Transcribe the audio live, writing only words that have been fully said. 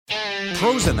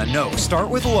Pros in the know start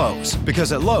with Lowe's,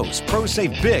 because at Lowe's, pros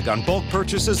save big on bulk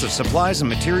purchases of supplies and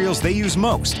materials they use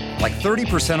most, like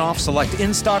 30% off select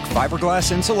in-stock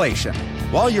fiberglass insulation.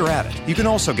 While you're at it, you can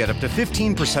also get up to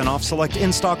 15% off select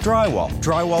in-stock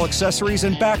drywall accessories,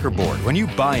 and backer board when you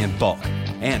buy in bulk.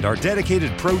 And our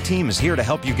dedicated pro team is here to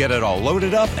help you get it all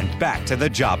loaded up and back to the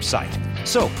job site.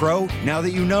 So, pro, now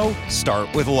that you know,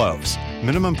 start with Lowe's.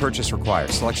 Minimum purchase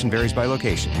required. Selection varies by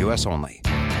location. U.S. only.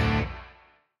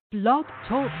 Blog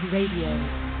Talk Radio.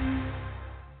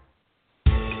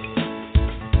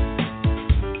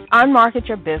 Unmarket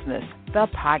Your Business, the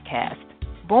podcast.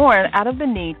 Born out of the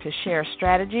need to share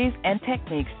strategies and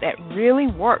techniques that really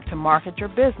work to market your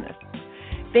business.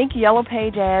 Think Yellow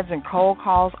Page ads and cold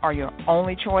calls are your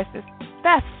only choices?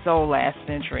 That's so last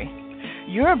century.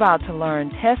 You're about to learn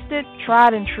tested,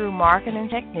 tried and true marketing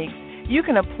techniques you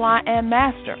can apply and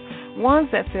master, ones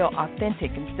that feel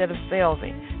authentic instead of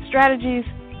salesy, strategies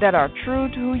that are true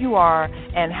to who you are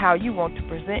and how you want to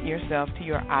present yourself to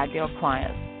your ideal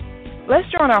clients. Let's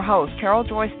join our host, Carol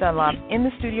Joyce Dunlop, in the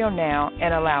studio now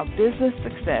and allow business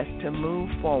success to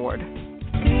move forward.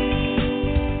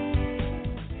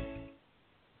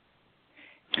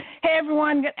 Hey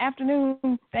everyone, good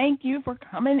afternoon. Thank you for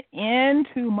coming in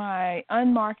to my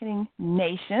Unmarketing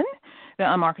Nation, the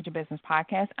Unmarket Your Business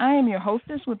podcast. I am your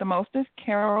hostess with the mostest,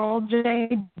 Carol J.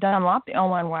 Dunlop, the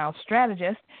online wild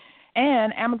strategist,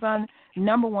 and Amazon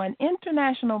 #1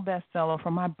 international bestseller for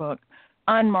my book,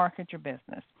 Unmarket Your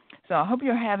Business. So I hope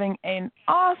you're having an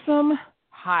awesome,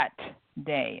 hot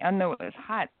day. I know it's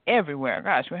hot everywhere.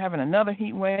 Gosh, we're having another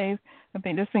heat wave. I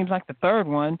think this seems like the third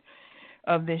one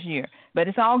of this year. But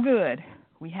it's all good.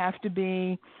 We have to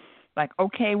be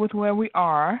okay with where we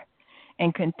are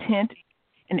and content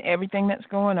in everything that's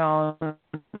going on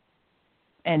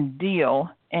and deal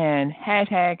and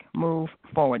 #move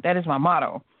forward. That is my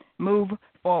motto. Move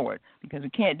forward, because we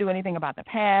can't do anything about the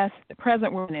past, the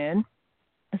present we're in,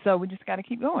 so we just got to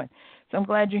keep going. So I'm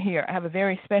glad you're here. I have a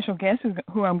very special guest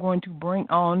who I'm going to bring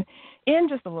on in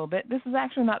just a little bit. This is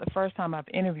actually not the first time I've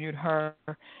interviewed her.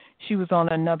 She was on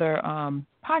another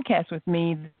podcast with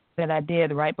me that I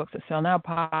did, the Write Books That Sell Now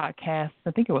podcast.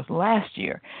 I think it was last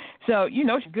year. So you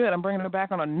know she's good. I'm bringing her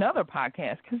back on another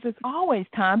podcast because it's always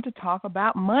time to talk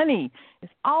about money.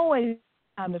 It's always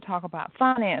time to talk about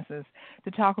finances,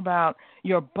 to talk about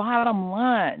your bottom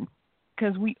line,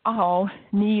 because we all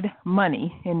need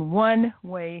money in one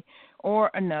way or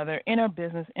another in our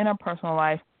business, in our personal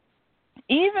life,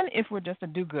 even if we're just a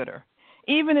do-gooder,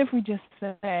 even if we just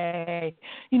say, I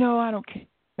don't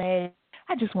care,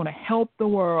 I just want to help the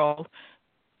world.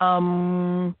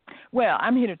 Well,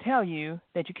 I'm here to tell you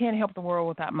that you can't help the world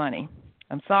without money.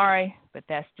 I'm sorry, but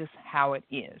that's just how it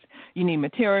is. You need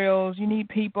materials, you need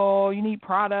people, you need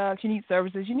products, you need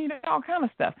services, you need all kind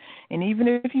of stuff. And even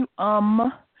if you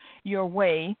your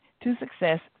way to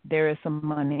success, there is some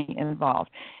money involved.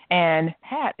 And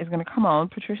Pat is going to come on,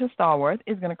 Patricia Stallworth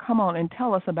is going to come on and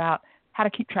tell us about how to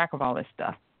keep track of all this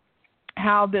stuff,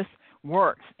 how this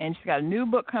works. And she's got a new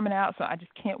book coming out, so I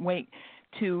just can't wait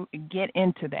to get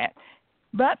into that.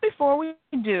 But before we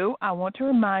do, I want to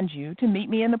remind you to meet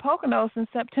me in the Poconos in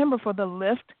September for the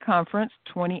Lift Conference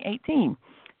 2018.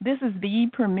 This is the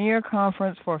premier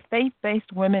conference for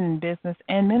faith-based women in business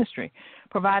and ministry,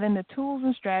 providing the tools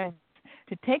and strategies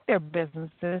to take their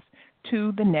businesses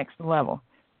to the next level.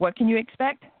 What can you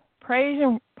expect? Praise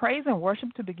and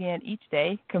worship to begin each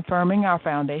day, confirming our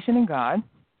foundation in God.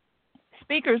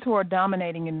 Speakers who are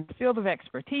dominating in the field of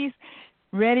expertise,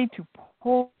 ready to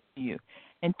pour you.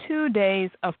 And 2 days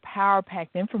of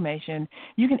power-packed information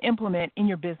you can implement in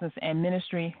your business and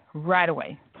ministry right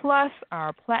away. Plus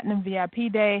our Platinum VIP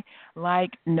Day like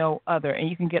no other.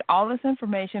 And you can get all this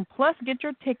information, plus get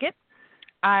your ticket.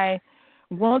 I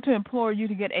want to implore you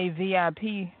to get a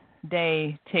VIP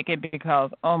Day ticket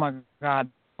because, oh, my God,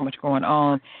 so much going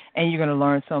on. And you're going to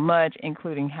learn so much,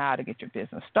 including how to get your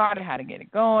business started, how to get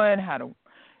it going, how to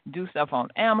do stuff on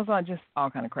Amazon, just all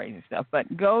kind of crazy stuff.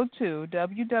 But go to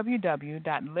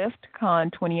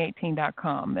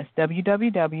www.liftcon2018.com. That's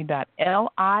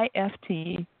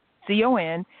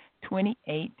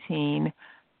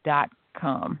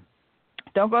www.liftcon2018.com.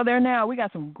 Don't go there now. We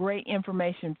got some great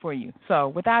information for you. So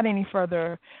without any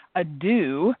further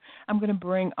ado, I'm going to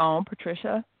bring on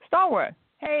Patricia Stallworth.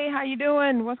 Hey, how you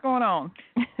doing? What's going on?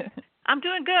 I'm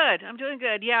doing good.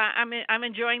 Yeah, I'm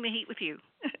enjoying the heat with you.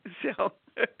 So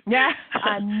yeah,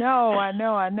 I know,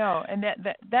 and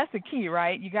that's the key,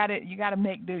 right? You got to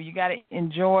make do. You got to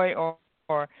enjoy or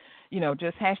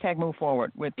just hashtag move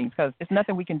forward with things, because it's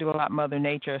nothing we can do about Mother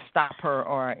Nature, stop her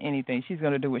or anything. She's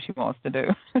going to do what she wants to do.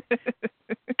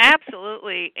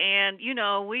 Absolutely. And,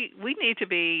 we need to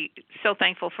be so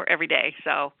thankful for every day.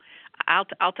 So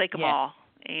I'll take them all.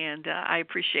 And I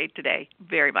appreciate today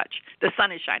very much. The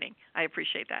sun is shining. I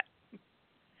appreciate that.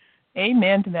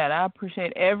 Amen to that. I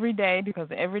appreciate every day, because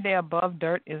every day above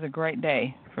dirt is a great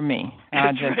day for me.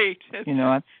 That's right.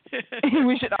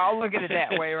 We should all look at it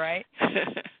that way, right?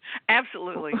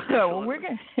 Absolutely. So we're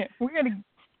gonna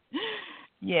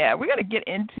get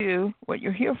into what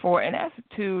you're here for, and that's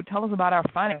to tell us about our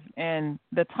finance. And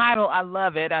the title, I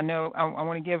love it. I know I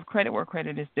want to give credit where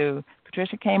credit is due.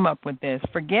 Patricia came up with this.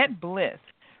 Forget bliss.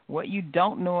 What you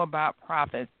don't know about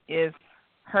profits is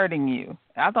hurting you.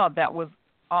 I thought that was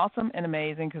awesome and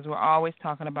amazing, because we're always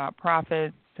talking about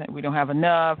profits. We don't have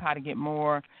enough, how to get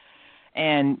more,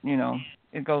 and,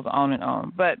 it goes on and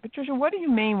on. But, Patricia, what do you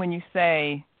mean when you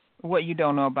say what you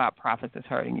don't know about profits is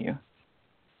hurting you?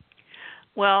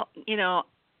 Well,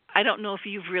 I don't know if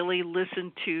you've really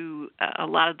listened to a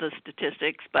lot of the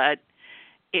statistics, but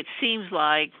it seems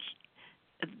like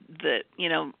the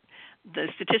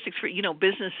statistics for,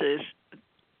 businesses,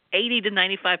 80 to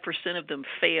 95% of them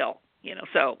fail.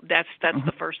 So that's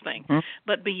the first thing. Mm-hmm.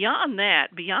 But beyond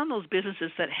those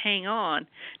businesses that hang on,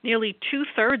 nearly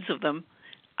 2/3 of them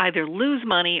either lose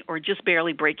money or just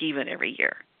barely break even every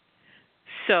year.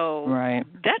 So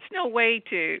that's no way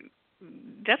to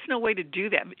do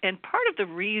that. And part of the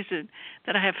reason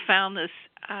that I have found this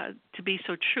to be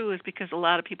so true is because a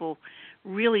lot of people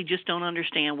really just don't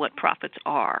understand what profits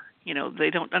are.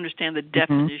 They don't understand the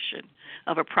definition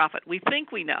of a profit. We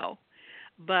think we know.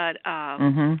 But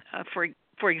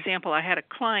for example, I had a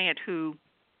client who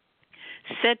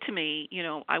said to me,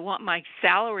 I want my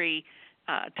salary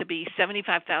to be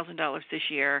 $75,000 this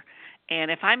year, and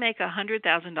if I make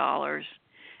 $100,000,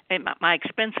 and my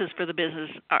expenses for the business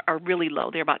are really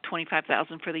low, they're about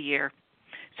 $25,000 for the year.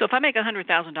 So if I make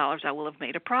 $100,000, I will have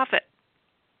made a profit.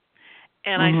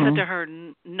 And I said to her,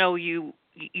 no, you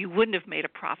wouldn't have made a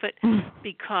profit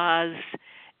because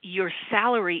your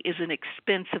salary is an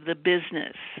expense of the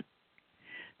business.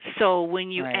 So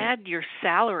when you add your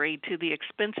salary to the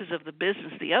expenses of the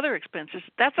business, the other expenses,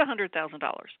 that's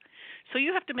 $100,000. So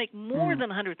you have to make more than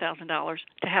 $100,000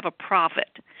 to have a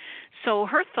profit. So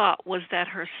her thought was that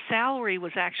her salary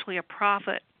was actually a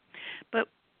profit. But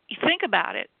you think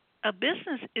about it, a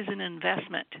business is an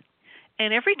investment.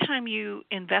 And every time you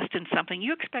invest in something,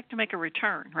 you expect to make a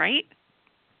return, right?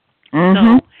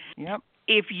 So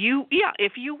if you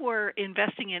were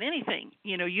investing in anything,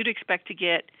 you'd expect to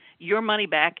get your money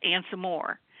back and some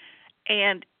more.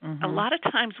 And a lot of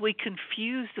times we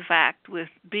confuse the fact with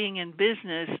being in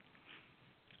business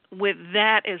with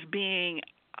that as being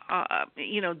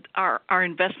our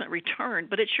investment return,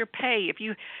 but it's your pay. If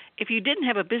you didn't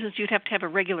have a business, you'd have to have a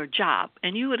regular job,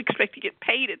 and you would expect to get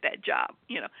paid at that job.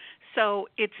 So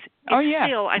it's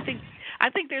still, I think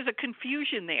there's a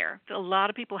confusion there that a lot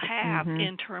of people have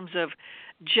in terms of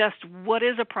just what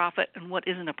is a profit and what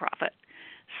isn't a profit.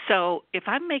 So if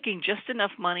I'm making just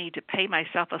enough money to pay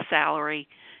myself a salary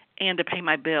and to pay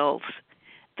my bills,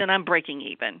 then I'm breaking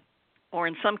even. Or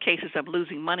in some cases, I'm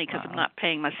losing money because I'm not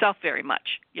paying myself very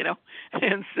much,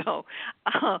 And so,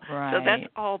 so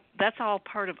that's all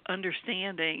part of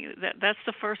understanding. That's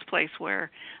the first place where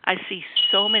I see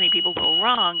so many people go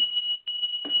wrong.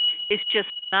 It's just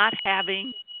not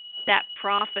having that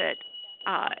profit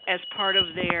as part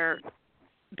of their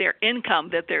income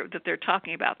that they're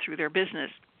talking about through their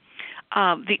business.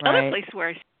 The other place where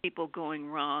I see people going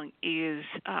wrong is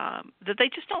that they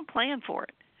just don't plan for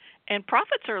it. And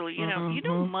profits are,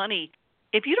 money.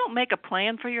 If you don't make a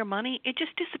plan for your money, it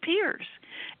just disappears.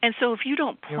 And so if you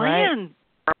don't plan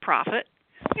for a profit,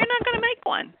 you're not going to make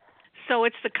one. So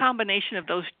it's the combination of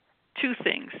those two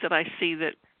things that I see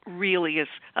that really is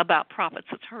about profits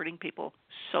that's hurting people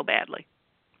so badly.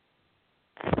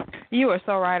 You are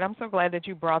so right. I'm so glad that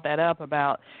you brought that up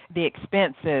about the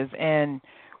expenses and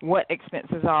what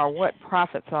expenses are, what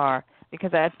profits are,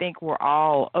 because I think we're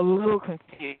all a little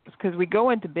confused because we go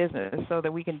into business so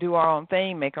that we can do our own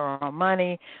thing, make our own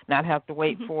money, not have to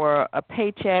wait for a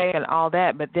paycheck and all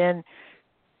that, but then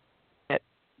get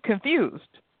confused.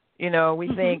 We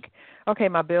think, okay,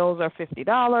 my bills are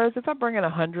 $50. If I bring in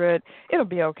 $100, it'll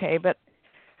be okay, but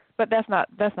that's not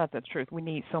the truth. We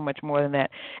need so much more than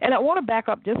that. And I want to back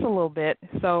up just a little bit.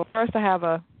 So first I have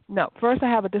a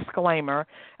disclaimer.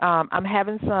 I'm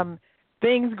having some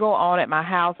things go on at my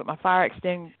house with my fire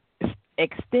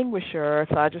extinguisher,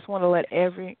 so I just want to let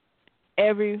everyone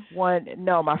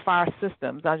know, my fire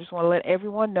systems. I just want to let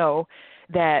everyone know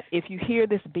that if you hear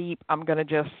this beep, I'm going to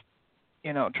just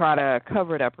try to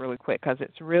cover it up really quick because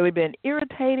it's really been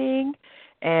irritating,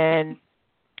 and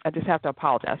I just have to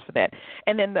apologize for that.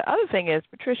 And then the other thing is,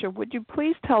 Patricia, would you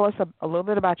please tell us a little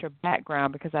bit about your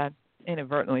background, because I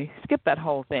inadvertently skipped that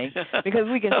whole thing, because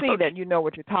we can see that you know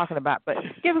what you're talking about, but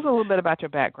give us a little bit about your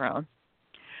background.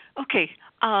 Okay.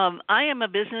 I am a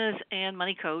business and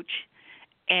money coach,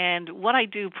 and what I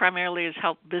do primarily is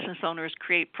help business owners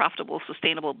create profitable,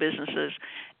 sustainable businesses,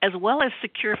 as well as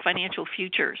secure financial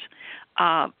futures.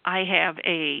 I have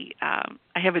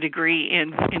a degree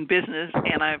in business,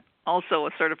 and I'm also a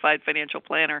certified financial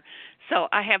planner. So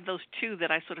I have those two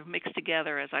that I sort of mix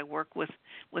together as I work with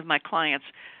my clients.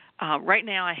 Right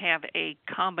now I have a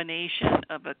combination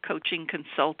of a coaching,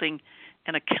 consulting,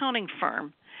 and accounting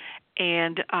firm.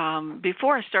 And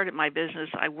before I started my business,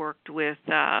 I worked with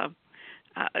some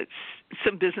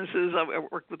businesses. I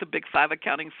worked with a big 5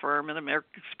 accounting firm and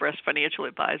American Express Financial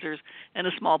Advisors and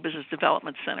a small business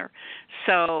development center.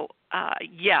 So,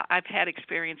 I've had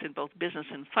experience in both business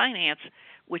and finance,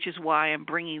 which is why I'm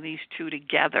bringing these two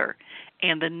together.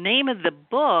 And the name of the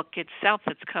book itself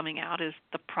that's coming out is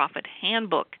The Profit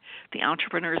Handbook, The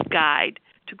Entrepreneur's Guide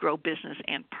to Grow Business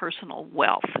and Personal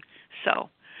Wealth. So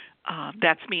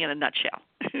that's me in a nutshell.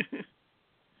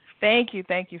 Thank you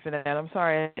for that. I'm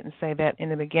sorry I didn't say that in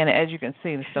the beginning. As you can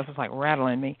see, the stuff is like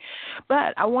rattling me.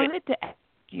 But I wanted to ask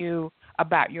you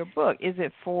about your book. Is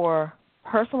it for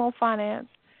personal finance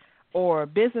or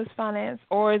business finance,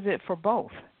 or is it for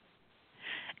both?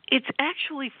 It's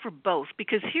actually for both,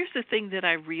 because here's the thing that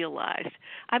I realized.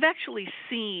 I've actually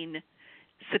seen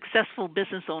successful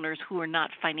business owners who are not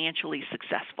financially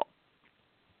successful.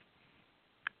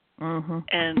 Mm-hmm.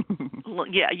 And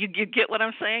you get what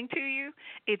I'm saying to you?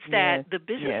 It's that the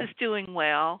business is doing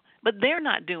well, but they're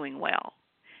not doing well.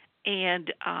 And,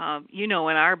 in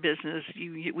our business,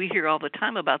 we hear all the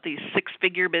time about these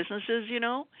 6-figure businesses,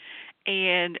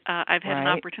 and I've had an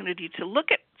opportunity to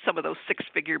look at some of those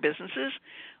 6-figure businesses,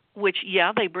 which,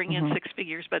 they bring in 6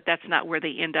 figures, but that's not where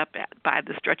they end up at by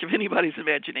the stretch of anybody's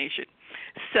imagination.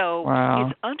 So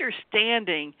it's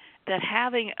understanding that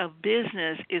having a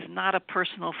business is not a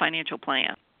personal financial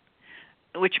plan,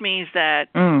 which means that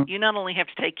you not only have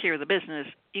to take care of the business,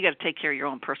 you got to take care of your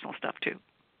own personal stuff too.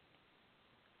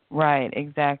 Right,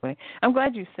 exactly. I'm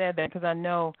glad you said that, because I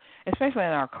know, especially in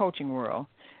our coaching world,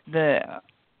 the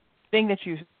thing that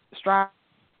you strive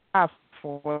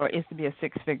for is to be a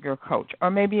 6-figure coach or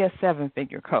maybe a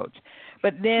 7-figure coach.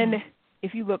 But then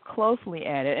if you look closely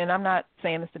at it, and I'm not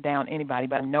saying this to down anybody,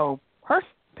 but I know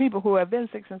people who have been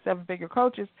 6- and 7-figure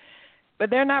coaches, but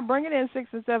they're not bringing in 6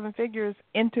 and 7 figures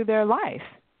into their life.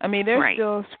 I mean, they're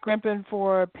still scrimping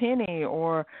for a penny,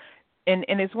 and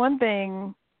it's one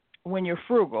thing when you're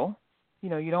frugal, you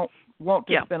don't want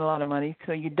to spend a lot of money,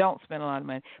 so you don't spend a lot of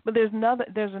money. But there's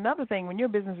another thing when your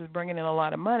business is bringing in a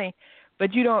lot of money,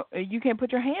 but you can't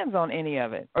put your hands on any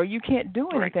of it, or you can't do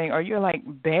anything, or you're like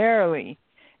barely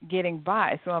getting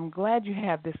by. So I'm glad you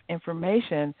have this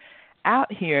information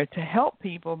out here to help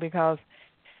people, because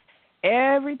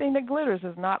everything that glitters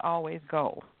is not always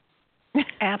gold.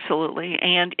 Absolutely.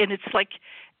 And it's like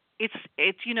it's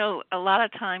a lot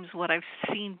of times what I've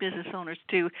seen business owners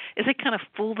do is they kind of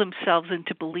fool themselves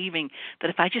into believing that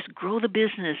if I just grow the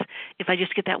business, if I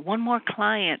just get that one more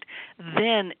client,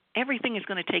 then everything is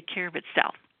going to take care of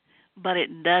itself. But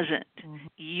it doesn't. Mm-hmm.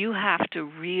 You have to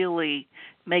really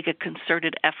make a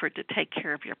concerted effort to take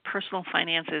care of your personal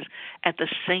finances at the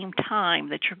same time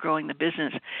that you're growing the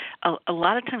business. A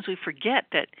lot of times we forget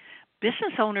that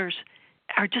business owners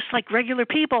are just like regular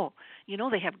people.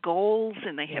 They have goals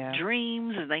and they have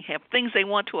dreams and they have things they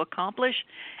want to accomplish.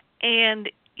 And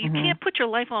you can't put your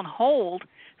life on hold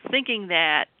thinking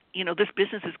that, this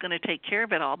business is going to take care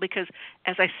of it all, because,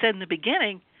 as I said in the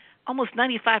beginning, almost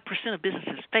 95% of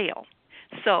businesses fail.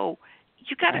 So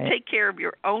you got to take care of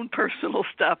your own personal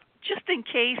stuff just in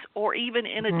case, or even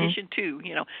in addition to,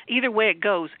 either way it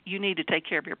goes, you need to take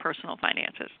care of your personal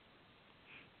finances.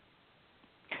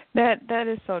 That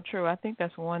is so true. I think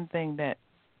that's one thing that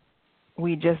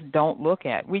we just don't look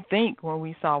at. We think when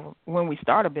we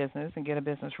start a business and get a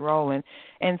business rolling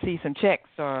and see some checks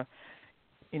or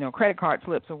credit card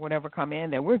slips or whatever come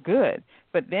in, that we're good.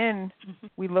 But then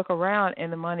we look around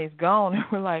and the money's gone, and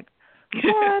we're like,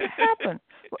 what happened?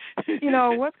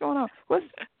 What's going on?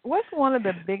 What's one of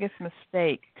the biggest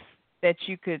mistakes that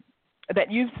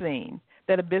you've seen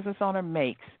that a business owner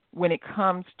makes when it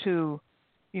comes to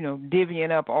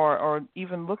divvying up or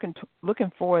even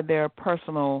looking for their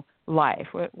personal life?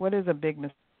 What is a big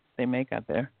mistake they make out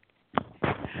there?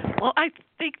 Well, I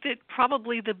think that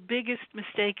probably the biggest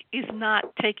mistake is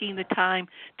not taking the time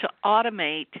to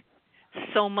automate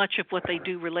so much of what they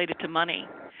do related to money.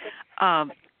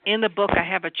 in the book, I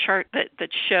have a chart that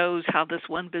shows how this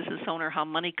one business owner, how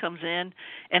money comes in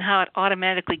and how it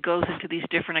automatically goes into these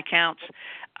different accounts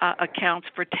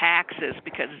for taxes,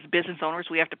 because as business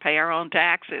owners, we have to pay our own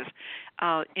taxes,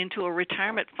 into a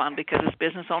retirement fund, because as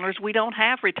business owners, we don't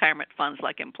have retirement funds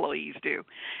like employees do.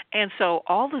 And so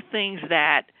all the things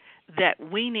that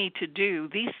we need to do,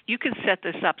 you can set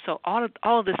this up so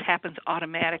all of this happens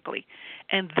automatically.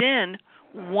 And then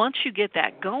once you get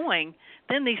that going,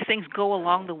 then these things go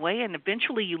along the way, and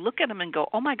eventually you look at them and go,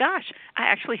 oh my gosh, I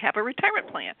actually have a retirement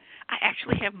plan. I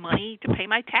actually have money to pay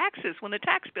my taxes when the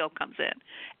tax bill comes in.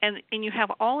 And you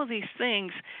have all of these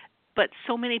things, but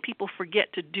so many people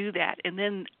forget to do that. And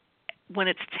then when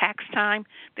it's tax time,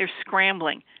 they're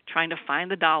scrambling, trying to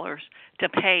find the dollars to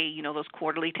pay, those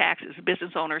quarterly taxes.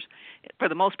 Business owners, for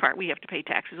the most part, we have to pay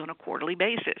taxes on a quarterly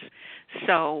basis.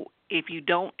 So if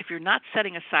you're not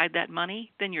setting aside that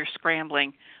money, then you're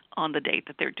scrambling on the date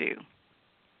that they're due.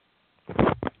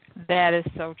 That is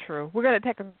so true. We're going to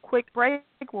take a quick break.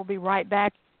 We'll be right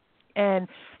back. And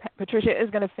Patricia is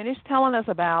going to finish telling us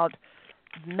about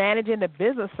managing the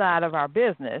business side of our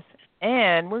business.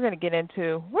 And we're going to get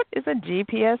into what is a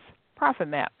GPS profit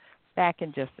map back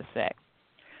in just a sec.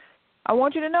 I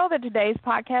want you to know that today's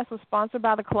podcast was sponsored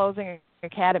by the Closing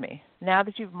Academy. Now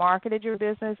that you've marketed your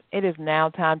business, it is now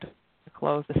time to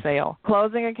close the sale.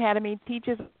 Closing Academy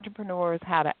teaches entrepreneurs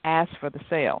how to ask for the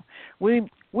sale. We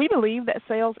believe that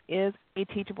sales is a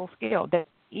teachable skill. The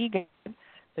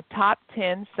top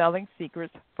 10 selling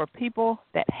secrets for people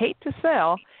that hate to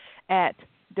sell at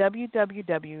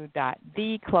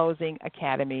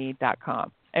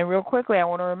www.theclosingacademy.com. And real quickly, I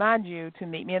want to remind you to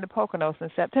meet me in the Poconos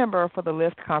in September for the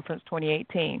Lift Conference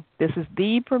 2018. This is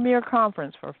the premier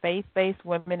conference for faith-based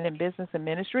women in business and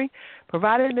ministry,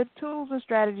 providing the tools and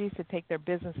strategies to take their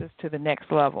businesses to the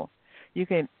next level. You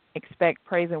can expect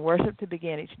praise and worship to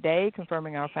begin each day,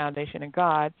 confirming our foundation in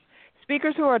God.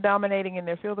 Speakers who are dominating in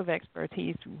their field of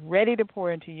expertise, ready to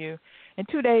pour into you, and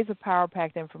 2 days of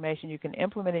power-packed information you can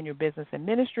implement in your business and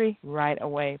ministry right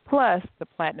away, plus the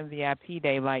Platinum VIP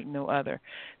Day like no other.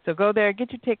 So go there,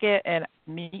 get your ticket, and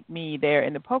meet me there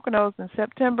in the Poconos in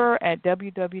September at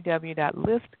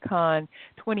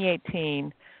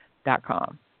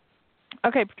www.liftcon2018.com.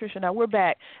 Okay, Patricia, now we're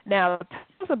back. Now,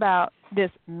 tell us about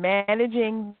this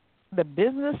managing the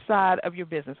business side of your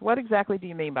business. What exactly do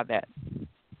you mean by that?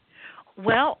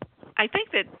 Well, I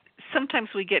think that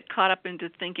sometimes we get caught up into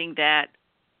thinking that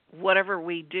whatever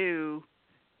we do,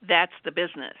 that's the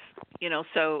business.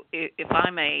 So if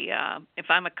I'm a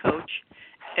coach,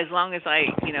 as long as I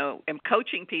am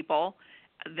coaching people,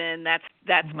 then that's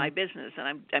my business,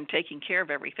 and I'm taking care of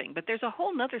everything. But there's a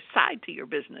whole other side to your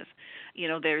business.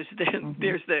 There's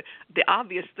the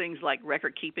obvious things like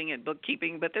record keeping and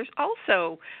bookkeeping, but there's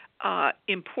also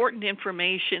important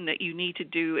information that you need to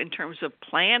do in terms of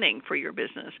planning for your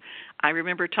business. I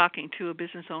remember talking to a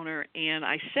business owner, and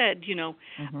I said,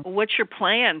 what's your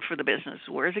plan for the business?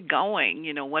 Where is it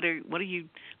going? What are you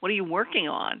working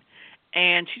on?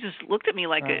 And she just looked at me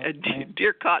like a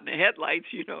deer caught in the headlights.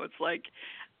 It's like,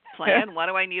 plan? Why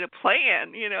do I need a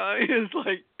plan? It's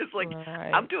like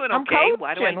right. I'm doing okay. I'm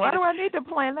why do I need to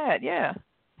plan that? Yeah.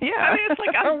 I mean, it's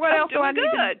like I'm doing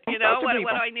good. What do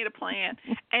I need a plan?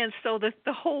 And so the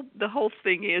whole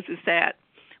thing is that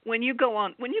when you go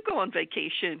on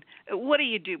vacation, what do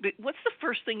you do? But what's the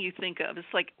first thing you think of?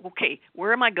 It's like, okay,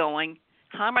 where am I going?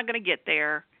 How am I going to get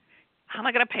there? How am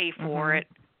I going to pay for it?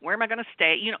 Where am I going to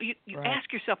stay? You right.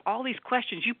 Ask yourself all these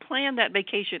questions. You plan that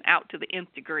vacation out to the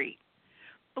nth degree.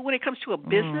 But when it comes to a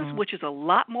business, which is a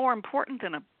lot more important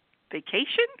than a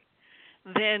vacation,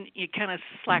 then you kind of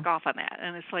slack off on that.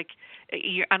 And it's like,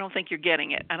 I don't think you're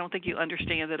getting it. I don't think you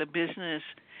understand that a business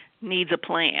needs a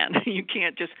plan. You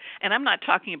can't just, and I'm not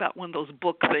talking about one of those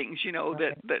book things,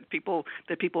 right. that people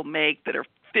make that are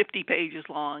 50 pages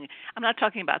long. I'm not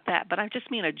talking about that, but I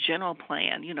just mean a general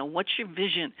plan. What's your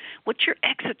vision? What's your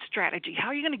exit strategy? How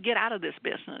are you going to get out of this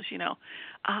business?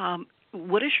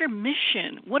 What is your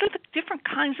mission? What are the different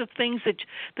kinds of things that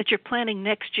you're planning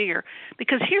next year?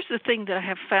 Because here's the thing that I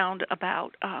have found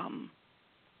about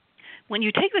when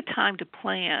you take the time to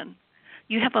plan,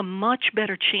 you have a much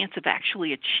better chance of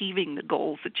actually achieving the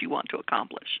goals that you want to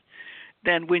accomplish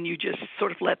than when you just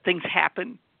sort of let things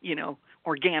happen,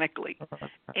 organically.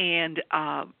 And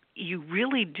you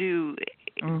really do,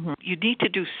 you need to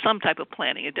do some type of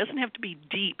planning. It doesn't have to be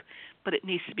deep, but it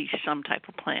needs to be some type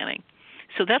of planning.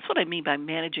 So that's what I mean by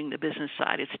managing the business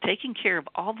side. It's taking care of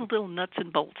all the little nuts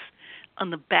and bolts on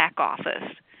the back office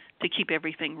to keep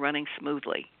everything running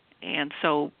smoothly. And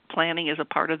so planning is a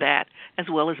part of that, as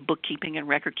well as bookkeeping and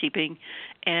record keeping,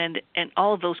 and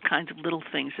all of those kinds of little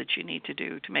things that you need to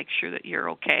do to make sure that you're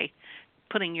okay.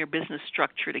 Putting your business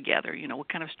structure together, what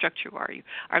kind of structure are you?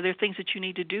 Are there things that you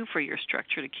need to do for your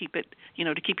structure to keep it,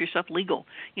 to keep yourself legal?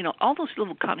 All those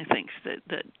little kind of things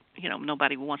that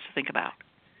nobody wants to think about.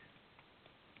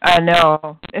 I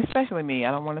know, especially me.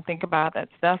 I don't want to think about that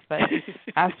stuff, but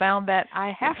I found that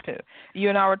I have to. You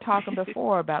and I were talking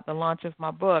before about the launch of my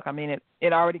book. I mean,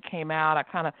 it already came out.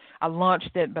 I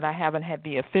launched it, but I haven't had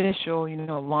the official,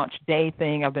 launch day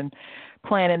thing. I've been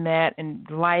planning that, and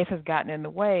life has gotten in the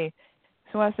way.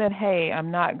 So I said, hey,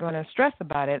 I'm not going to stress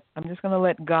about it. I'm just going to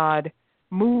let God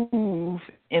move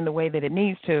in the way that it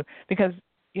needs to, because,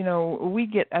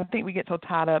 I think we get so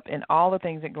tied up in all the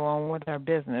things that go on with our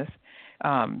business,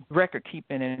 record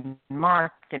keeping and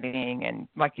marketing, and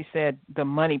like you said, the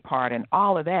money part and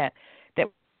all of that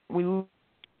we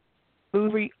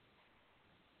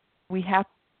have to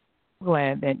be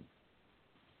glad that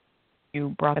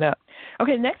you brought it up.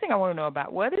 Okay, the next thing I want to know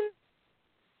about, what is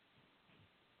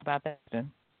about that?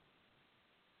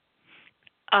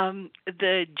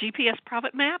 The GPS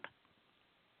profit map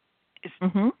is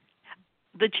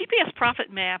the GPS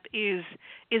profit map is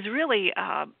really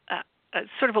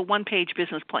sort of a one-page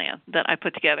business plan that I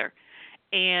put together,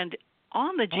 and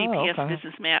on the GPS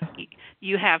business map,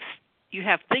 you have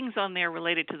things on there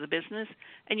related to the business,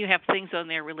 and you have things on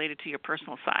there related to your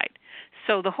personal side.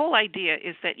 So the whole idea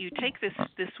is that you take this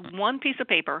one piece of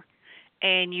paper,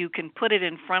 and you can put it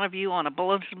in front of you on a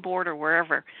bulletin board or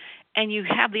wherever, and you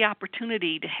have the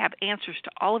opportunity to have answers to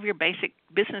all of your basic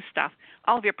business stuff,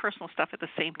 all of your personal stuff at the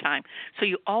same time. So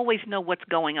you always know what's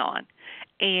going on.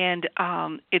 And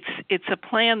it's a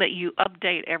plan that you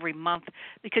update every month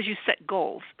because you set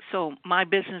goals. So my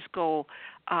business goal,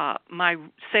 my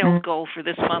sales goal for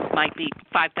this month might be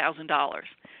 $5,000.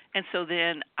 And so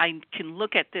then I can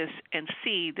look at this and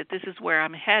see that this is where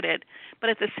I'm headed. But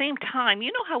at the same time,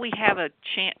 you know how we have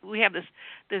we have this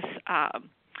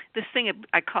thing,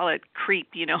 I call it creep,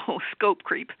 scope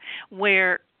creep,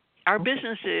 where our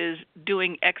business is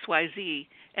doing XYZ,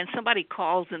 and somebody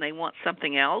calls and they want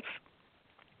something else,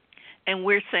 and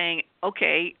we're saying,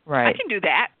 okay, right, I can do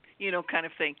that, kind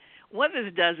of thing. What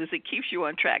this does is it keeps you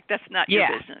on track. That's not your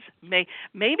business.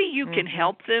 Maybe you can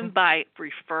help them by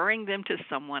referring them to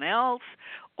someone else,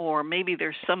 or maybe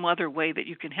there's some other way that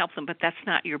you can help them, but that's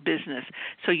not your business.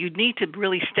 So you need to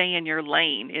really stay in your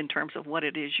lane in terms of what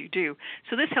it is you do.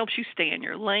 So this helps you stay in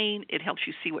your lane. It helps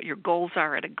you see what your goals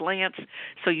are at a glance,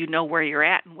 so you know where you're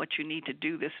at and what you need to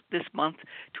do this month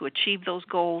to achieve those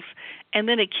goals. And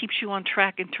then it keeps you on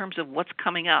track in terms of what's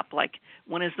coming up, like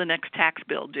when is the next tax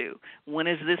bill due? When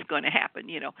is this going to happen?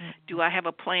 Do I have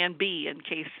a plan B in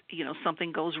case,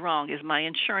 something goes wrong? Is my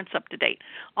insurance up to date?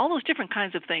 All those different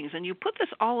kinds of things. And you put this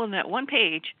all on that one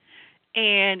page,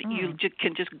 and you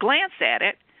can just glance at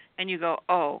it, and you go,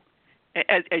 oh,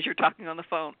 as you're talking on the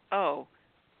phone, oh,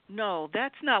 no,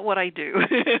 that's not what I do.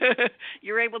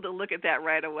 You're able to look at that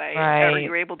right away. Right. Or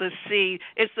you're able to see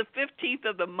it's the 15th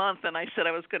of the month, and I said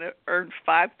I was going to earn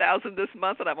 $5,000 this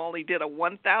month, and I've only did a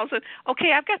 $1,000.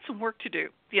 Okay, I've got some work to do.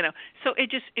 So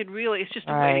it's just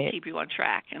a way to keep you on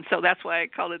track, and so that's why I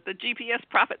call it the GPS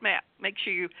profit map. Make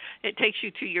sure it takes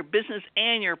you to your business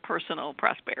and your personal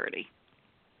prosperity.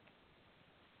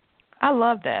 I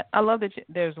love that. I love that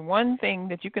there's one thing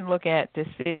that you can look at to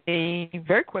see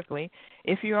very quickly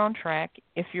if you're on track,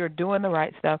 if you're doing the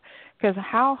right stuff. Because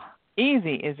how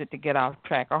easy is it to get off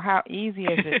track, or how easy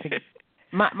is it to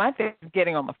my thing is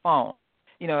getting on the phone.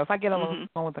 If I get on the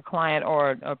phone with a client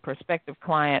or a prospective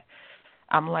client,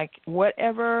 I'm like,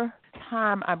 whatever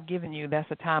time I'm giving you, that's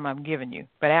the time I'm giving you.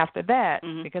 But after that,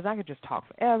 because I could just talk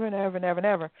forever and ever and ever and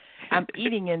ever, I'm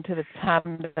eating into the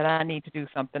time that I need to do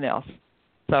something else.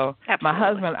 So my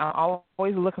husband, I'm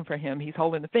always looking for him. He's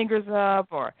holding the fingers up,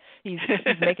 or he's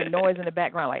making noise in the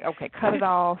background, like, okay, cut it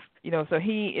off. So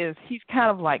he's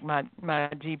kind of like my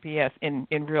GPS in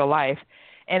real life.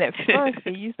 And at first,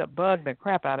 it used to bug the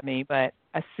crap out of me, but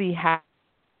I see how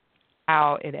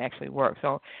it actually works.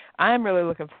 So I'm really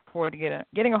looking forward to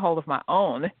getting a hold of my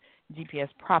own GPS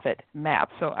profit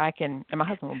map, so I can, and my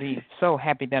husband will be so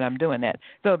happy that I'm doing that,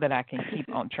 so that I can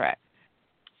keep on track.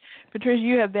 Patricia,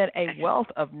 you have been a wealth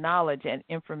of knowledge and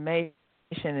information,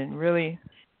 and really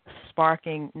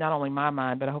sparking not only my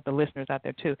mind, but I hope the listeners out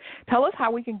there too. Tell us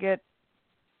how we can get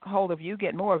hold of you,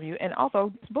 get more of you, and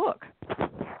also this book.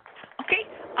 Okay.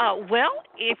 Well,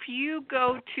 if you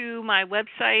go to my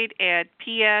website at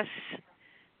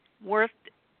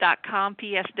psworth.com,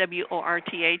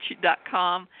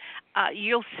 psworth.com,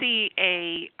 you'll see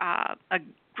a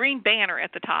green banner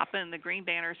at the top, and the green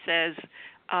banner says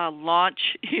launch.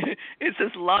 It's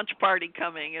this launch party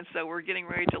coming, and so we're getting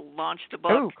ready to launch the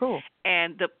book. Oh, cool.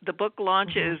 And the book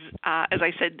launches, as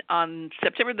I said, on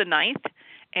September the 9th,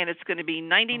 and it's going to be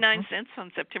 99 cents on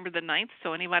September the 9th,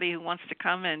 so anybody who wants to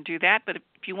come and do that. But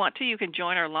if you want to, you can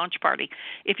join our launch party.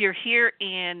 If you're here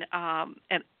in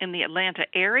the Atlanta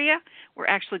area, we're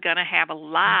actually going to have a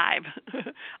live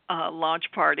launch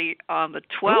party on the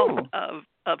 12th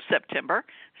of September.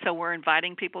 So we're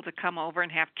inviting people to come over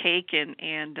and have cake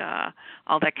and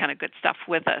all that kind of good stuff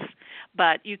with us.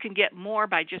 But you can get more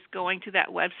by just going to that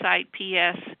website,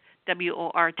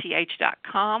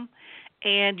 psworth.com,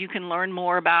 and you can learn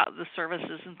more about the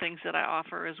services and things that I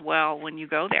offer as well when you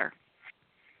go there.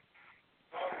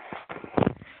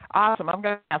 Awesome. I'm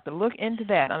going to have to look into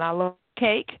that. And I love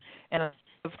cake, and I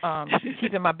love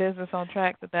keeping my business on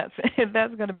track. That's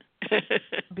going to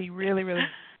be really, really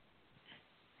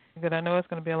good. I know it's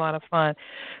going to be a lot of fun.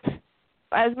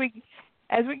 As we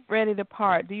get ready to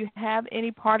part, do you have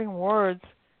any parting words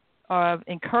of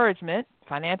encouragement,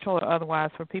 financial or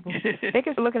otherwise, for people who think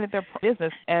of looking at their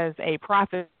business as a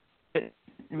profit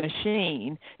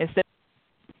machine instead?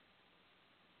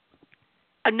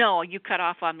 No, you cut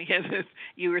off on me.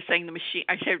 You were saying the machine.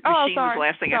 I heard machine was the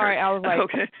last thing I heard. Sorry, I was like,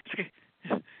 okay.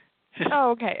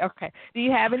 Oh, okay. Do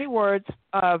you have any words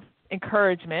of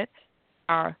encouragement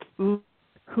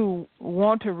who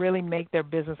want to really make their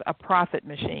business a profit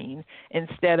machine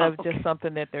instead of just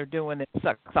something that they're doing that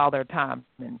sucks all their time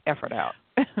and effort out?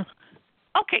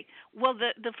 Okay. Well,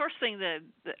 the first thing the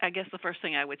first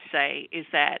thing I would say is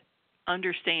that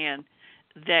understand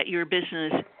that your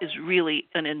business is really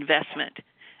an investment,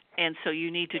 and so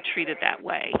you need to treat it that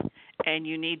way, and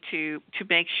you need to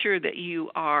make sure that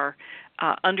you are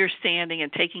understanding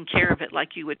and taking care of it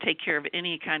like you would take care of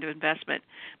any kind of investment.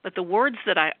 But the words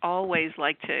that I always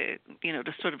like to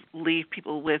sort of leave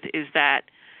people with is that,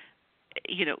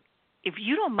 if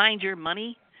you don't mind your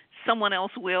money, someone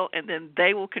else will, and then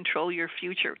they will control your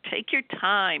future. Take your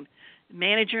time,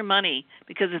 manage your money,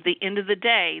 because at the end of the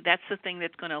day, that's the thing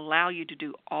that's going to allow you to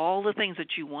do all the things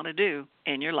that you want to do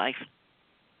in your life.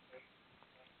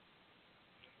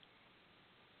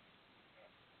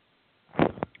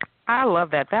 I love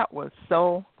that. That was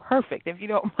so perfect. If you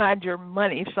don't mind your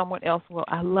money, someone else will.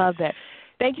 I love that.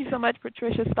 Thank you so much,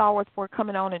 Patricia Stallworth, for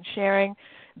coming on and sharing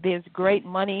these great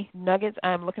money nuggets.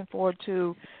 I'm looking forward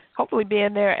to hopefully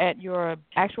being there at your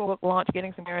actual book launch,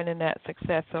 getting some sharing in that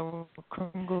success. So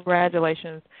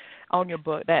congratulations on your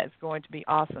book. That's going to be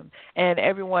awesome. And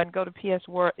everyone, go to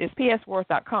PSWorth. It's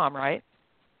psworth.com, right?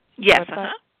 Yes.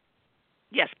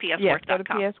 Yes, psworth.com. Yes, go to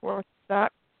psworth.com.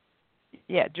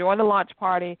 Yeah, join the launch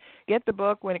party. Get the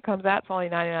book when it comes out. It's only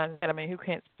 99 cents. I mean, who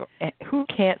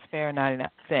can't spare 99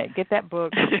 cents? Get that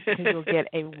book because you'll get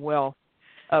a wealth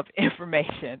of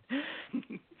information.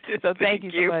 So thank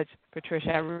you so much,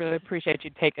 Patricia. I really appreciate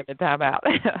you taking the time out.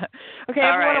 Okay,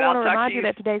 everyone, I want to remind you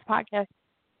that today's podcast.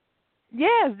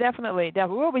 Yes, definitely.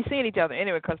 We'll be seeing each other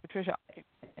anyway because Patricia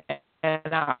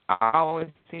and I always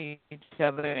see each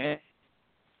other.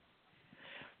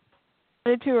 I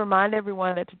wanted to remind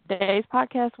everyone that today's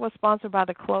podcast was sponsored by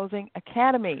the Closing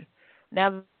Academy.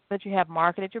 Now that you have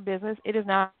marketed your business, it is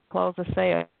now close the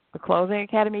sale. The Closing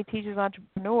Academy teaches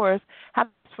entrepreneurs how to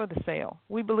for the sale.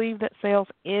 We believe that sales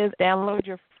is. Download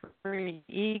your free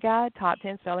e-guide, Top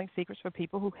 10 Selling Secrets for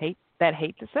People Who Hate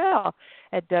to Sell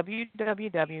at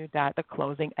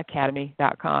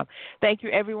www.theclosingacademy.com. Thank you,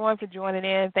 everyone, for joining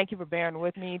in. Thank you for bearing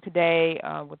with me today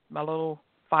with my little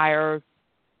fire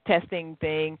testing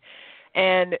thing.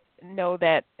 And know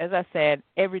that, as I said,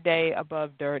 every day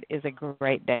above dirt is a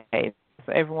great day.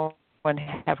 So everyone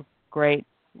have a great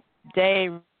day,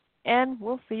 and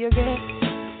we'll see you again.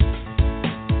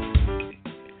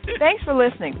 Thanks for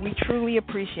listening. We truly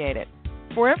appreciate it.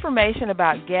 For information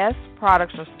about guests,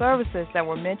 products, or services that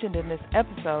were mentioned in this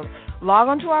episode, log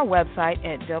on to our website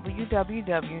at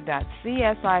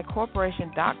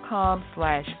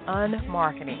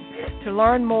www.csicorporation.com/unmarketing. To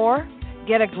learn more,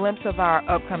 get a glimpse of our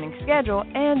upcoming schedule,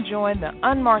 and join the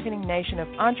unmarketing nation of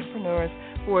entrepreneurs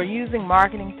who are using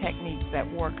marketing techniques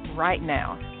that work right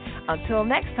now. Until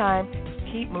next time,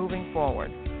 keep moving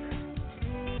forward.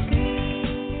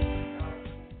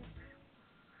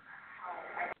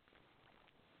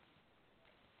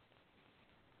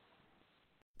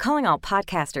 Calling all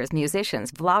podcasters,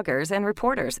 musicians, vloggers, and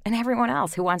reporters, and everyone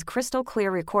else who wants crystal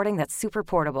clear recording that's super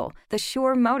portable. The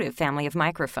Shure Motive family of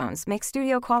microphones makes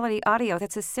studio-quality audio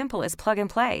that's as simple as plug and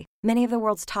play. Many of the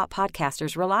world's top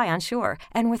podcasters rely on Shure,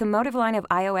 and with a Motive line of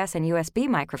iOS and USB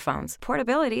microphones,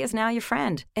 portability is now your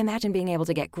friend. Imagine being able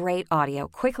to get great audio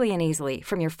quickly and easily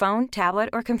from your phone, tablet,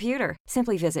 or computer.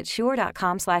 Simply visit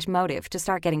shure.com/motive to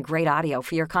start getting great audio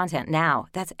for your content now.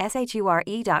 That's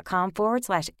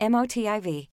SHURE.com/MOTIV.